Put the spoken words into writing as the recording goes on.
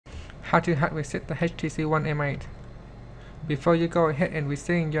How to hard reset the HTC One M8. Before you go ahead and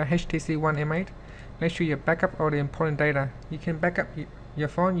resetting your HTC One M8, make sure you back up all the important data. You can back up your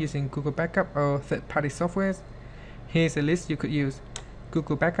phone using Google Backup or third-party softwares. Here's a list you could use: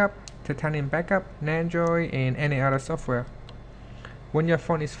 Google Backup, Titanium Backup, Nandroid, and any other software. When your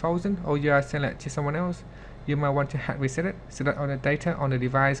phone is frozen or you are selling it to someone else, you might want to hard reset it so that all the data on the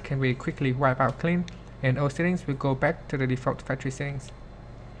device can be quickly wiped out clean and all settings will go back to the default factory settings.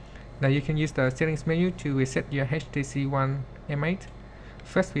 Now you can use the settings menu to reset your HTC One M8.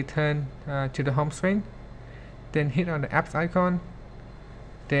 First return to the home screen, then hit on the apps icon,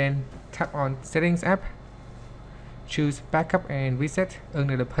 then tap on settings app, choose backup and reset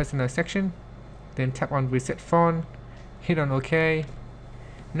under the personal section, then tap on reset phone, hit on OK.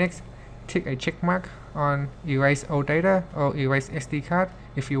 Next, tick a check mark on erase all data or erase SD card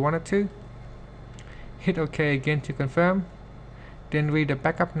if you wanted to. Hit OK again to confirm. Then read the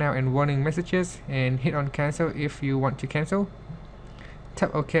backup now and warning messages and hit on cancel if you want to cancel.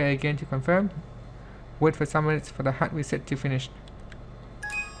 Tap OK again to confirm. Wait for some minutes for the hard reset to finish.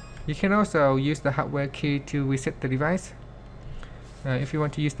 You can also use the hardware key to reset the device. If you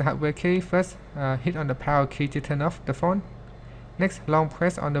want to use the hardware key, first hit on the power key to turn off the phone. Next, long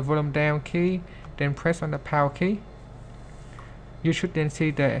press on the volume down key, then press on the power key. You should then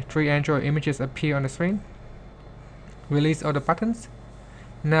see the 3 Android images appear on the screen. Release all the buttons.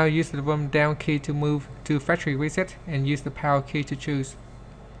 Now use the volume down key to move to factory reset and use the power key to choose.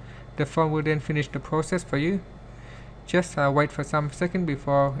 The phone will then finish the process for you. Just wait for some seconds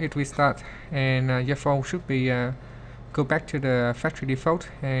before it restarts, and your phone should be go back to the factory default,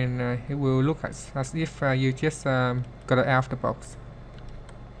 and it will look as if you just got it out of the box.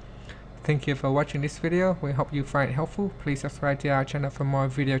 Thank you for watching this video. We hope you find it helpful. Please subscribe to our channel for more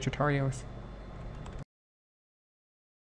video tutorials.